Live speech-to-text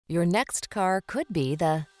Your next car could be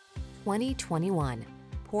the 2021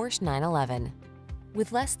 Porsche 911.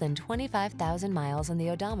 With less than 25,000 miles on the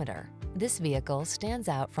odometer, this vehicle stands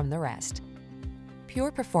out from the rest.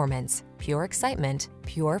 Pure performance, pure excitement,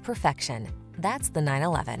 pure perfection. That's the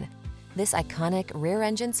 911. This iconic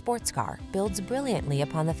rear-engine sports car builds brilliantly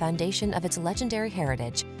upon the foundation of its legendary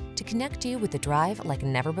heritage to connect you with the drive like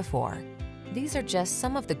never before. These are just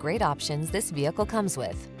some of the great options this vehicle comes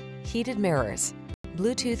with: heated mirrors,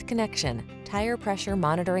 Bluetooth connection, tire pressure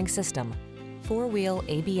monitoring system, four-wheel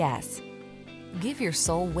ABS. Give your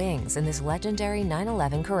soul wings in this legendary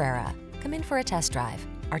 911 Carrera. Come in for a test drive.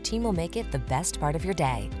 Our team will make it the best part of your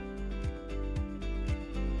day.